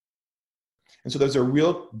And so there's a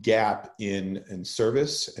real gap in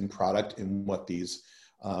service and product in what these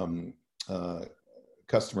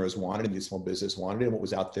customers wanted and these small business wanted and what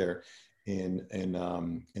was out there in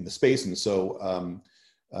the space. And so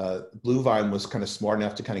Bluevine was kind of smart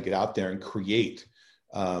enough to kind of get out there and create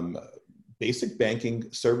basic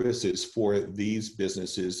banking services for these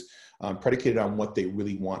businesses predicated on what they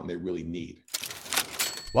really want and they really need.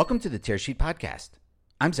 Welcome to the Tearsheet Podcast.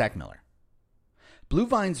 I'm Zach Miller.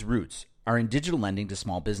 Bluevine's roots are in digital lending to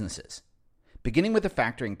small businesses. Beginning with a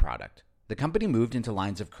factoring product, the company moved into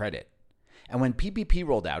lines of credit. And when PPP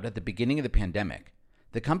rolled out at the beginning of the pandemic,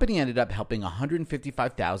 the company ended up helping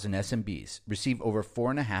 155,000 SMBs receive over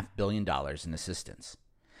 $4.5 billion in assistance.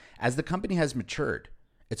 As the company has matured,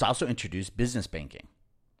 it's also introduced business banking.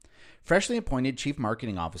 Freshly appointed Chief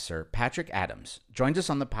Marketing Officer Patrick Adams joins us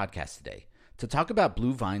on the podcast today to talk about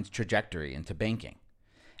Bluevine's trajectory into banking.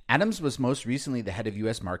 Adams was most recently the head of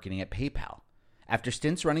U.S. marketing at PayPal, after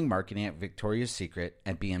stints running marketing at Victoria's Secret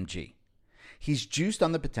and BMG. He's juiced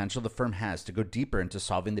on the potential the firm has to go deeper into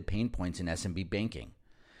solving the pain points in SMB banking.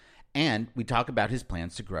 And we talk about his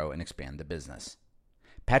plans to grow and expand the business.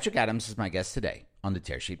 Patrick Adams is my guest today on the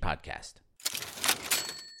Tearsheet Podcast.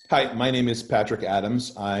 Hi, my name is Patrick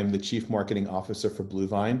Adams. I'm the Chief Marketing Officer for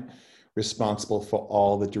Bluevine, responsible for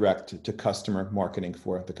all the direct-to-customer marketing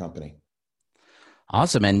for the company.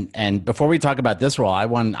 Awesome. And before we talk about this role,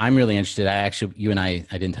 I'm really interested. You and I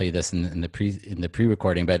didn't tell you this in the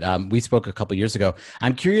pre-recording, but we spoke a couple of years ago.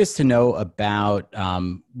 I'm curious to know about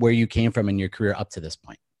where you came from in your career up to this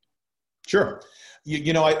point. Sure.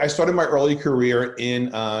 I started my early career in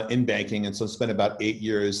banking, and so spent about 8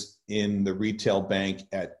 years in the retail bank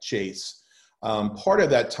at Chase. Part of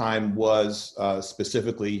that time was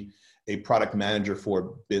specifically a product manager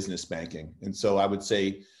for business banking, and so I would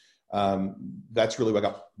say that's really where I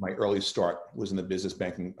got my early start, was in the business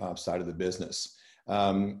banking side of the business.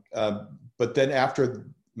 But then after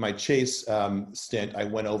my Chase stint, I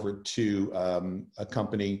went over to a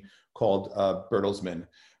company called Bertelsmann.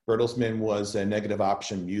 Bertelsmann was a negative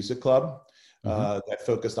option music club that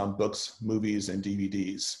focused on books, movies, and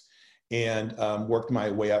DVDs, and worked my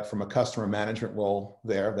way up from a customer management role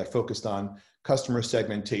there that focused on customer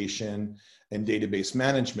segmentation and database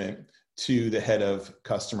management to the head of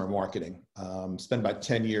customer marketing. Spent about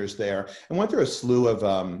 10 years there and went through a slew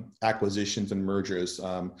of acquisitions and mergers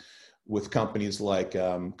with companies like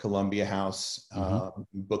Columbia House,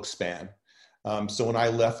 Bookspan. So when I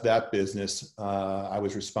left that business, I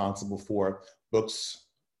was responsible for books,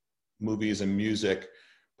 movies, and music,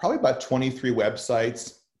 probably about 23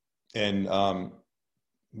 websites and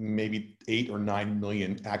maybe 8 or 9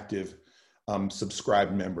 million active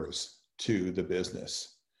subscribed members to the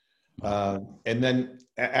business. And then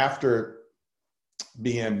after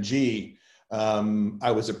BMG,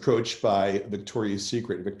 I was approached by Victoria's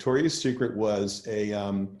Secret. Victoria's Secret was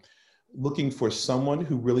looking for someone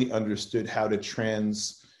who really understood how to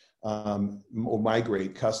or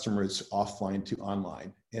migrate customers offline to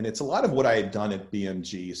online. And it's a lot of what I had done at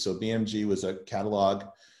BMG. So BMG was a catalog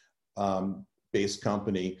based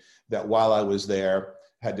company that while I was there,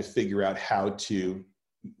 had to figure out how to,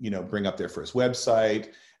 bring up their first website,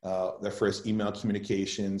 their first email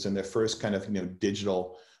communications, and their first kind of,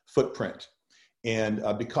 digital footprint. And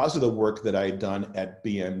because of the work that I had done at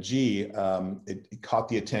BMG, it caught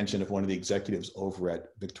the attention of one of the executives over at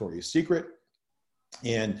Victoria's Secret.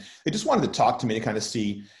 And they just wanted to talk to me to kind of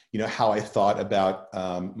see, how I thought about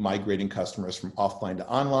migrating customers from offline to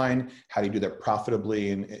online, how do you do that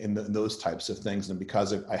profitably, and those types of things. And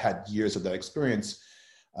because I had years of that experience,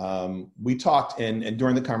 we talked, and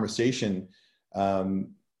during the conversation,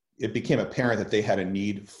 it became apparent that they had a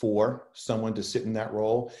need for someone to sit in that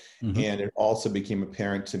role. And it also became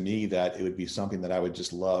apparent to me that it would be something that I would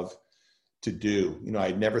just love to do.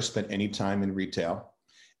 I'd never spent any time in retail.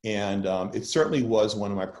 And it certainly was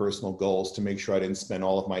one of my personal goals to make sure I didn't spend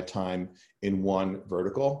all of my time in one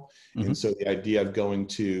vertical. And so the idea of going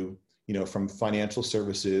to, from financial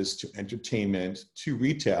services to entertainment to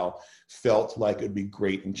retail felt like it would be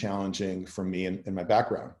great and challenging for me and my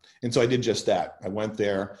background. And so I did just that. I went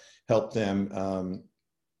there, helped them,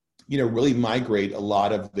 really migrate a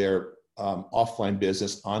lot of their offline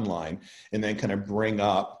business online, and then kind of bring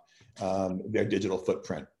up their digital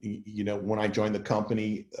footprint. When I joined the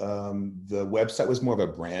company, the website was more of a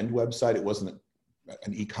brand website. It wasn't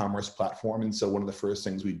an e-commerce platform. And so one of the first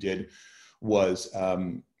things we did was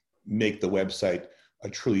make the website a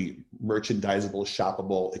truly merchandisable,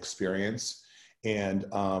 shoppable experience. And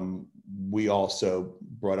we also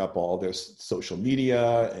brought up all their social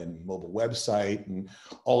media and mobile website and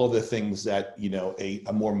all of the things that, you know,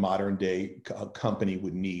 a more modern day company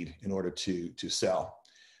would need in order to sell.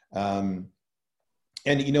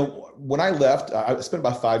 And, you know, when I left, I spent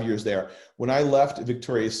about 5 years there. When I left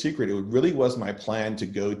Victoria's Secret, it really was my plan to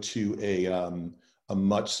go to a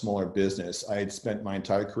much smaller business. I had spent my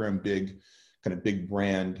entire career in big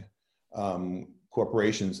brand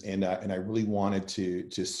corporations, and I really wanted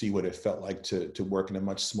to see what it felt like to work in a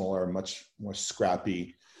much smaller, much more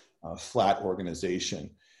scrappy, flat organization.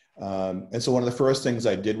 And so one of the first things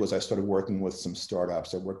I did was I started working with some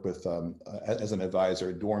startups. I worked with, as an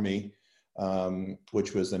advisor, Dormy,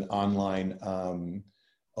 which was an online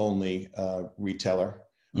only retailer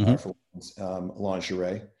for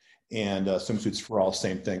lingerie, and Swimsuits for All,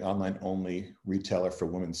 same thing, online only retailer for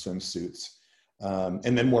women's swimsuits.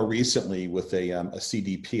 And then more recently with a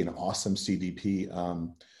CDP, an awesome CDP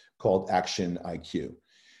called Action IQ.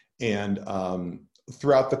 And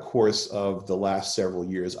throughout the course of the last several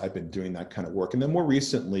years, I've been doing that kind of work. And then more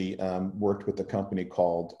recently worked with a company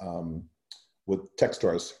called with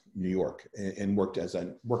Techstars New York, and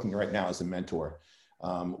working right now as a mentor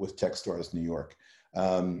with Techstars New York.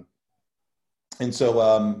 And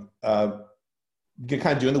so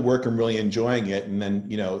kind of doing the work and really enjoying it. And then,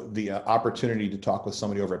 you know, the opportunity to talk with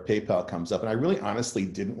somebody over at PayPal comes up. And I really honestly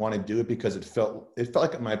didn't want to do it because it felt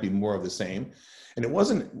like it might be more of the same. And it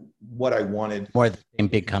wasn't what I wanted. More of the same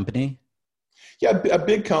big company? Yeah, a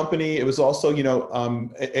big company. It was also, you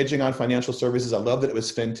know, edging on financial services. I love that it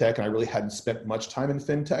was fintech, and I really hadn't spent much time in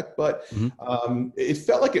fintech, but it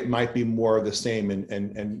felt like it might be more of the same.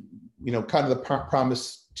 And you know, kind of the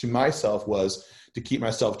promise to myself was to keep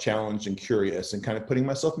myself challenged and curious, and kind of putting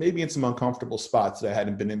myself maybe in some uncomfortable spots that I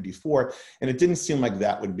hadn't been in before. And it didn't seem like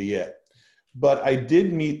that would be it. But I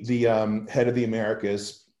did meet the head of the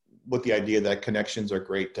Americas with the idea that connections are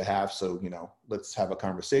great to have. So, you know, let's have a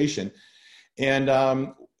conversation. And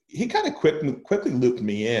he kind of quickly looped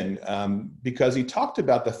me in because he talked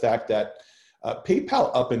about the fact that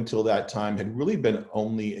PayPal up until that time had really been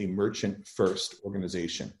only a merchant first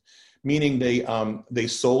organization, meaning they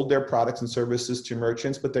sold their products and services to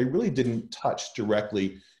merchants, but they really didn't touch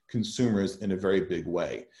directly consumers in a very big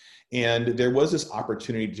way. And there was this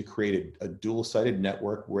opportunity to create a dual-sided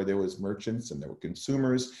network where there was merchants and there were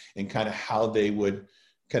consumers, and kind of how they would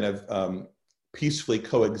kind of peacefully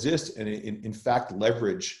coexist and in fact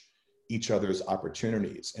leverage each other's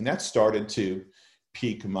opportunities. And that started to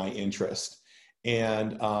pique my interest.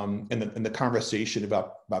 And the conversation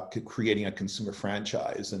about creating a consumer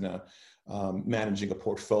franchise and managing a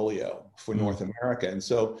portfolio for North America. And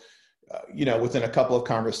so, you know, within a couple of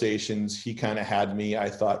conversations, he kind of had me. I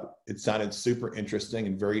thought it sounded super interesting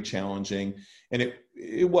and very challenging. And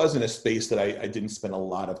it wasn't a space that I didn't spend a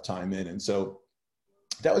lot of time in. And so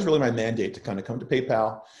that was really my mandate, to kind of come to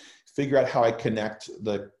PayPal, figure out how I connect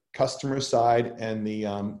the customer side and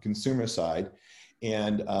the consumer side,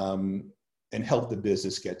 and help the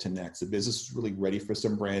business get to next. The business was really ready for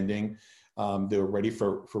some branding. They were ready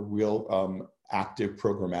for real active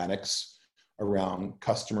programmatics around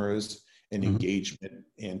customers and engagement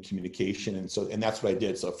and communication. And that's what I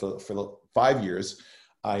did. So for the 5 years,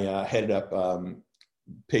 I headed up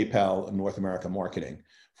PayPal North America marketing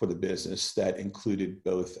for the business. That included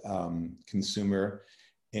both consumer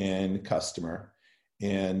and customer,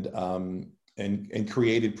 and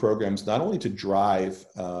created programs not only to drive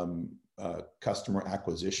customer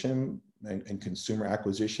acquisition and consumer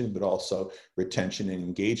acquisition, but also retention and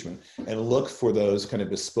engagement, and look for those kind of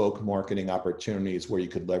bespoke marketing opportunities where you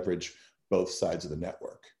could leverage both sides of the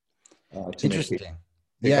network. Interesting.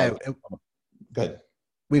 Yeah. Good.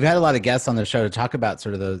 We've had a lot of guests on the show to talk about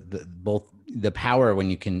sort of both the power when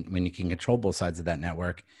you can control both sides of that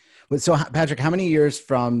network. So Patrick, how many years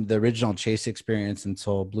from the original Chase experience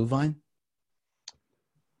until Bluevine?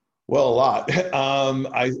 Well, a lot.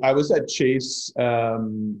 I was at Chase,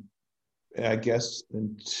 I guess,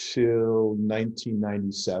 until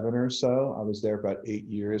 1997 or so. I was there about 8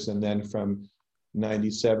 years. And then from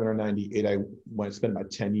 97 or 98, I spent about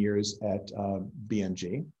 10 years at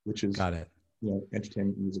BMG, which is Got it.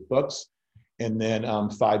 Entertainment, music, books. And then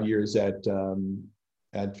 5 years at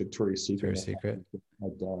Victoria's Secret.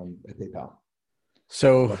 At PayPal.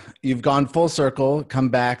 So you've gone full circle, come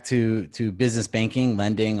back to business banking,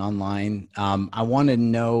 lending online. I want to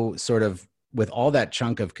know, sort of, with all that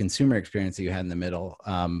chunk of consumer experience that you had in the middle,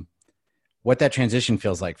 what that transition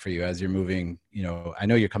feels like for you as you're moving. You know, I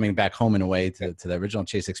know you're coming back home in a way to the original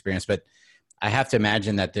Chase experience, but I have to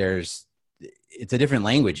imagine that it's a different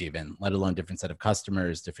language even, let alone different set of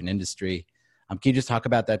customers, different industry. Can you just talk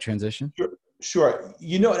about that transition? Sure. Sure.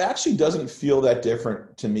 It actually doesn't feel that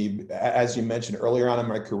different to me. As you mentioned earlier on in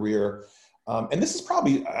my career, and this is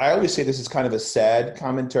probably, I always say this is kind of a sad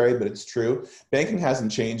commentary, but it's true. Banking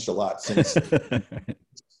hasn't changed a lot since.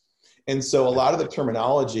 And so a lot of the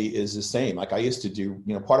terminology is the same. Like I used to do,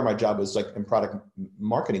 part of my job was like in product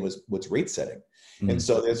marketing was rate setting. Mm-hmm. And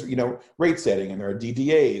so there's, rate setting, and there are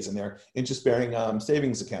DDAs, and there are interest-bearing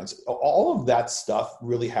savings accounts. All of that stuff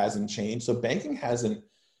really hasn't changed. So banking hasn't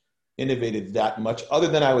innovated that much, other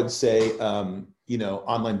than I would say,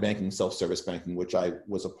 online banking, self-service banking, which I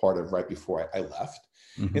was a part of right before I left.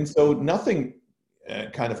 Mm-hmm. And so nothing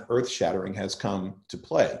kind of earth-shattering has come to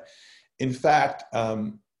play. In fact,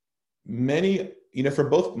 many, for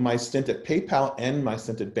both my stint at PayPal and my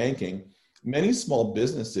stint at banking, many small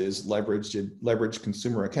businesses leveraged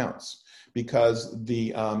consumer accounts because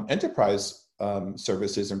the enterprise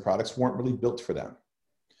services and products weren't really built for them.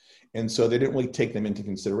 And so they didn't really take them into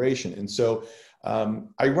consideration. And so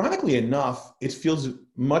ironically enough, it feels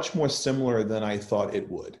much more similar than I thought it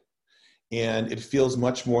would. And it feels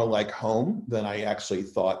much more like home than I actually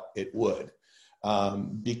thought it would,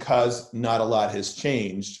 because not a lot has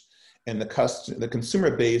changed. And the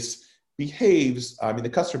consumer base behaves, the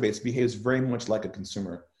customer base behaves very much like a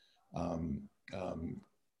consumer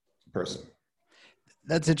person.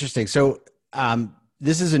 That's interesting. So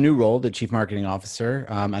this is a new role, the Chief Marketing Officer.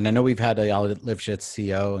 And I know we've had Eyal Lifshitz,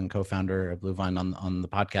 CEO and co-founder of Bluevine on the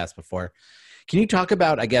podcast before. Can you talk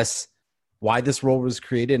about, I guess, why this role was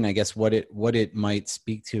created, and I guess what it might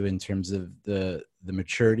speak to in terms of the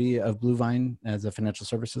maturity of Bluevine as a financial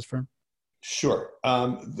services firm? Sure.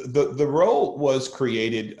 The role was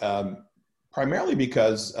created primarily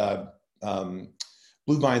because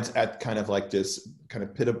Bluevine's at kind of like this kind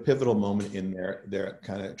of pivotal moment in their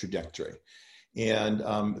kind of trajectory. And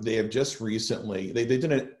they have just recently, they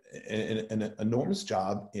did an enormous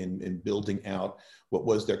job in building out what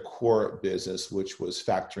was their core business, which was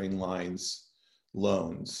factoring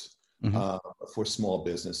loans for small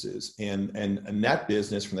businesses. And that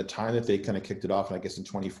business, from the time that they kind of kicked it off, I guess in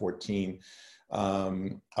 2014,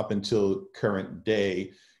 up until current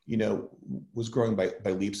day, was growing by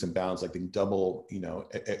leaps and bounds, like they double,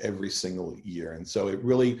 every single year. And so it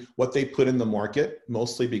really, what they put in the market,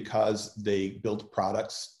 mostly because they built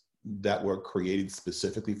products that were created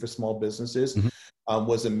specifically for small businesses,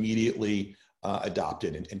 was immediately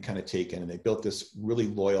adopted and kind of taken. And they built this really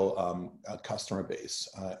loyal customer base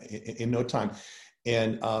in no time.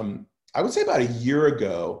 And I would say about a year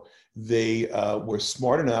ago, they were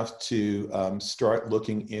smart enough to start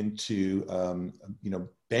looking into,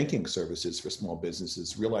 banking services for small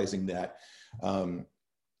businesses, realizing that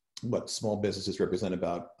what small businesses represent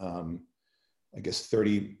about, there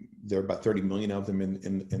are about 30 million of them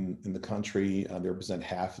in the country. They represent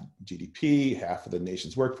half GDP, half of the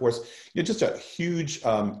nation's workforce. Just a huge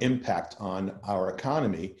impact on our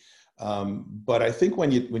economy. But I think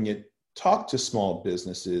when you talk to small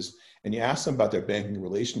businesses and you ask them about their banking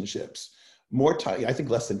relationships, I think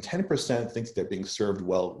less than 10% thinks they're being served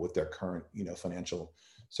well with their current, financial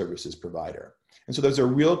services provider. And so there's a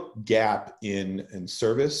real gap in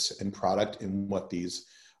service and product in what these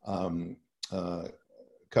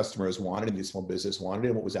customers wanted, and these small business wanted,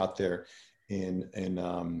 and what was out there in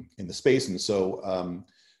the space. And so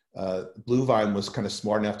Bluevine was kind of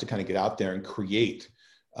smart enough to kind of get out there and create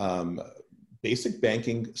basic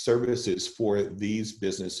banking services for these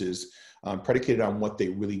businesses, predicated on what they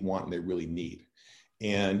really want and they really need.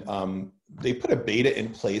 And they put a beta in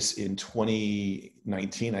place in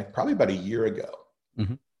 2019, probably about a year ago,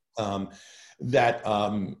 that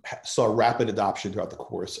saw rapid adoption throughout the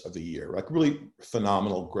course of the year, like really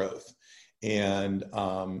phenomenal growth. And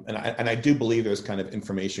I do believe there's kind of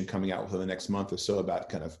information coming out within the next month or so about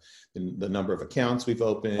kind of the number of accounts we've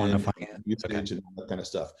opened, usage, and all that kind of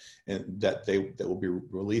stuff, and that will be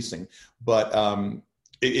releasing. But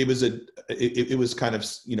it was kind of,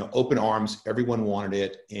 open arms. Everyone wanted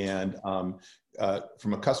it, and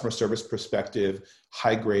from a customer service perspective,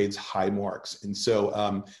 high grades, high marks. And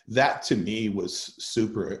so that to me was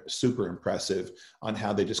super, super impressive on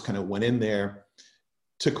how they just kind of went in there,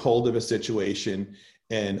 took hold of a situation,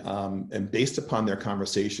 and based upon their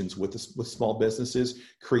conversations with small businesses,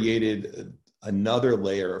 created another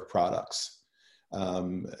layer of products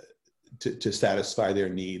to satisfy their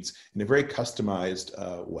needs in a very customized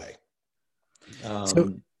way.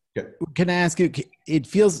 Can I ask you, it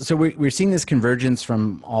feels, so we're seeing this convergence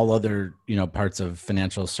from all other, parts of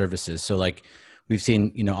financial services. So like we've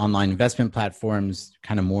seen, online investment platforms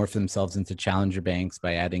kind of morph themselves into challenger banks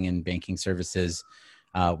by adding in banking services.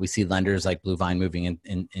 We see lenders like Bluevine moving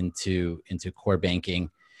into core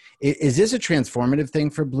banking. Is this a transformative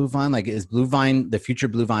thing for Bluevine? Like, is Bluevine the future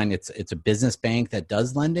Bluevine? It's a business bank that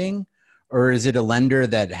does lending, or is it a lender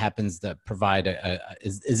that happens to provide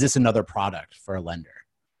is this another product for a lender?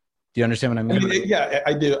 Do you understand what I mean? Yeah,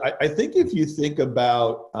 I do. I think if you think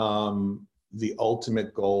about the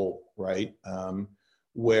ultimate goal, right,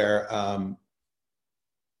 where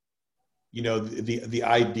the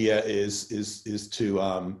idea is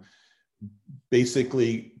to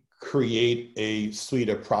basically create a suite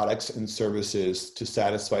of products and services to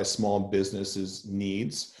satisfy small businesses'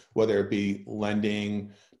 needs, whether it be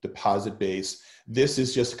lending, deposit base. This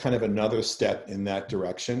is just kind of another step in that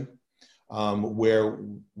direction, where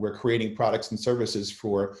we're creating products and services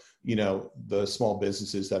for the small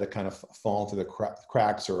businesses that have kind of fallen through the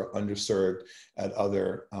cracks or are underserved at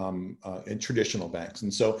other in traditional banks.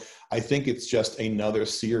 And so I think it's just another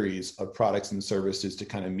series of products and services to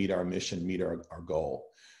kind of meet our mission, meet our goal.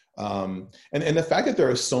 And the fact that there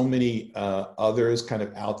are so many others kind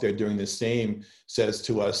of out there doing the same says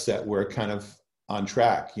to us that we're kind of on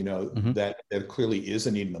track, that there clearly is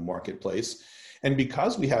a need in the marketplace. And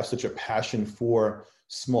because we have such a passion for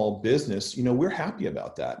small business, we're happy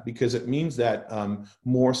about that, because it means that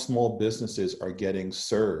more small businesses are getting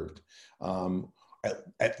served,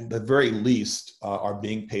 at the very least, are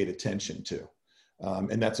being paid attention to.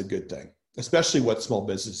 And that's a good thing, especially what small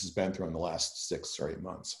business has been through in the last 6 or 8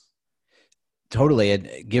 months. Totally.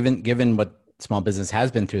 And given what small business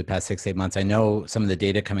has been through the past 6, 8 months, I know some of the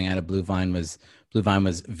data coming out of Bluevine was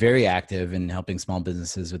very active in helping small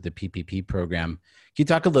businesses with the PPP program. Can you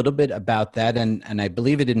talk a little bit about that? And I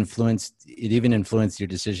believe it even influenced your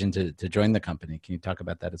decision to join the company. Can you talk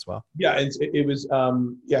about that as well? Yeah, it was,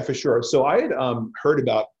 for sure. So I had heard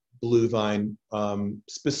about Bluevine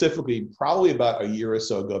specifically probably about a year or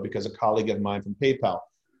so ago, because a colleague of mine from PayPal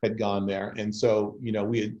had gone there. And so,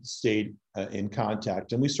 we had stayed in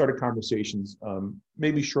contact, and we started conversations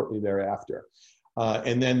maybe shortly thereafter.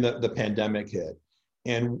 And then the pandemic hit.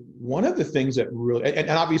 And one of the things that really, and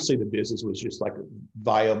obviously the business was just like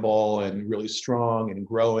viable and really strong and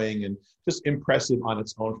growing and just impressive on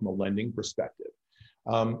its own from a lending perspective.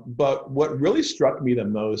 But what really struck me the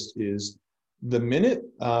most is the minute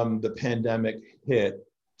the pandemic hit,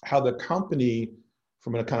 how the company,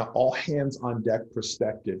 from a kind of all hands on deck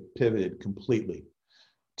perspective, pivoted completely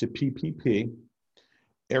to PPP.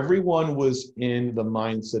 Everyone was in the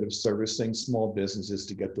mindset of servicing small businesses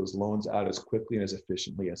to get those loans out as quickly and as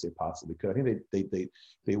efficiently as they possibly could. I think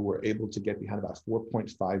they were able to get behind about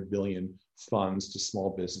 4.5 billion funds to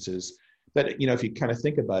small businesses that, if you kind of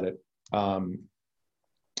think about it,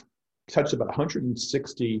 touched about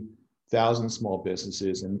 160,000 small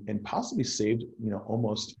businesses and possibly saved,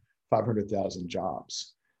 almost 500,000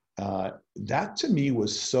 jobs. That to me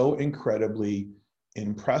was so incredibly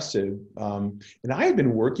impressive. And I had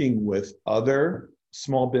been working with other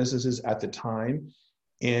small businesses at the time,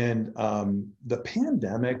 and the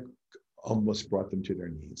pandemic almost brought them to their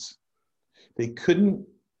knees. They couldn't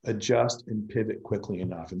adjust and pivot quickly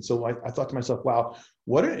enough. And so I thought to myself, wow,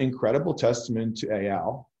 what an incredible testament to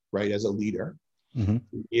Eyal, right, as a leader, to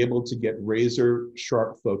be able to get razor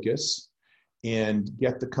sharp focus and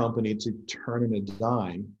get the company to turn on a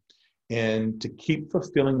dime and to keep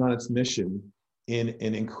fulfilling on its mission in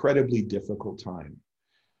an incredibly difficult time.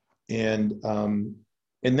 And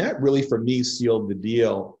that really, for me, sealed the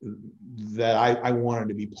deal that I wanted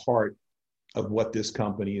to be part of what this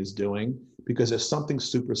company is doing, because there's something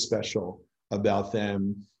super special about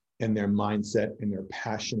them and their mindset and their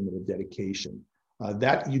passion and their dedication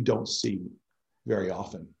that you don't see very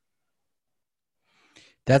often.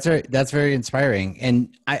 That's very inspiring.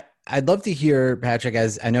 And I'd love to hear, Patrick,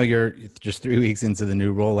 as I know you're just 3 weeks into the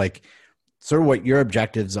new role, like sort of what your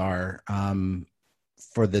objectives are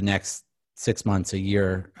for the next 6 months, a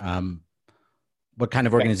year. What kind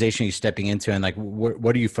of organization are you stepping into, and like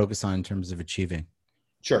what do you focus on in terms of achieving?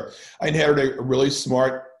 Sure. I inherited a really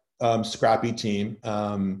smart, scrappy team,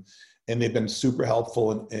 and they've been super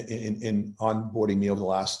helpful in onboarding me over the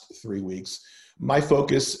last 3 weeks. My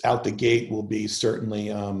focus out the gate will be certainly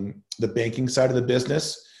the banking side of the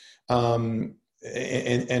business, and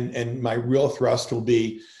my real thrust will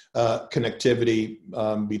be connectivity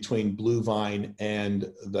between Bluevine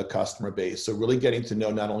and the customer base. So really getting to know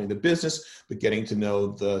not only the business, but getting to know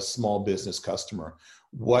the small business customer,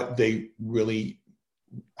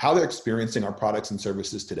 how they're experiencing our products and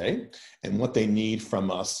services today, and what they need from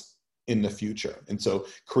us in the future. And so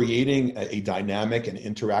creating a dynamic and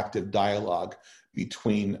interactive dialogue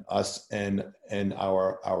between us and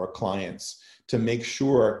our clients to make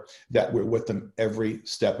sure that we're with them every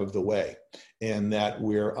step of the way, and that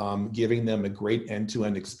we're giving them a great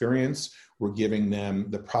end-to-end experience. We're giving them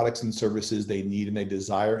the products and services they need and they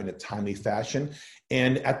desire in a timely fashion,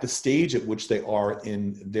 and at the stage at which they are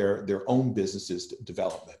in their own businesses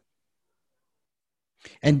development.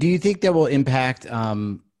 And do you think that will impact,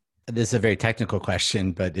 this is a very technical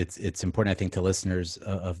question, but it's important, I think, to listeners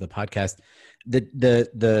of the podcast,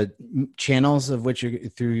 the channels of which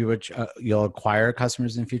through which you'll acquire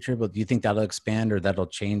customers in the future, but do you think that'll expand or that'll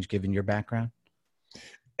change given your background?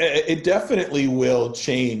 It definitely will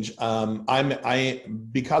change.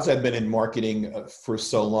 Because I've been in marketing for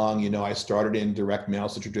so long, I started in direct mail,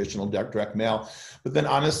 so traditional direct mail, but then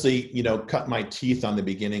honestly, cut my teeth on the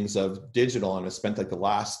beginnings of digital, and I spent like the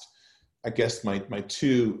last, I guess my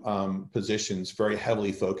two positions very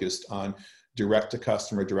heavily focused on direct to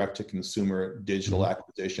customer, direct to consumer digital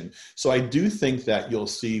acquisition. So I do think that you'll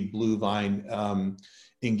see Bluevine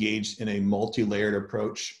engaged in a multi-layered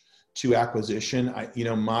approach to acquisition.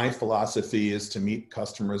 My philosophy is to meet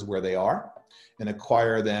customers where they are and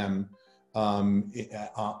acquire them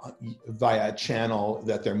via a channel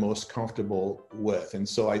that they're most comfortable with. And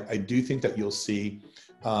so I do think that you'll see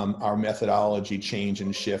our methodology change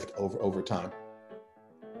and shift over time.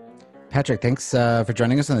 Patrick, thanks for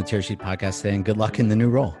joining us on the Tearsheet podcast today, and good luck in the new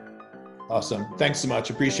role. Awesome. Thanks so much.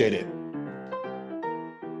 Appreciate it.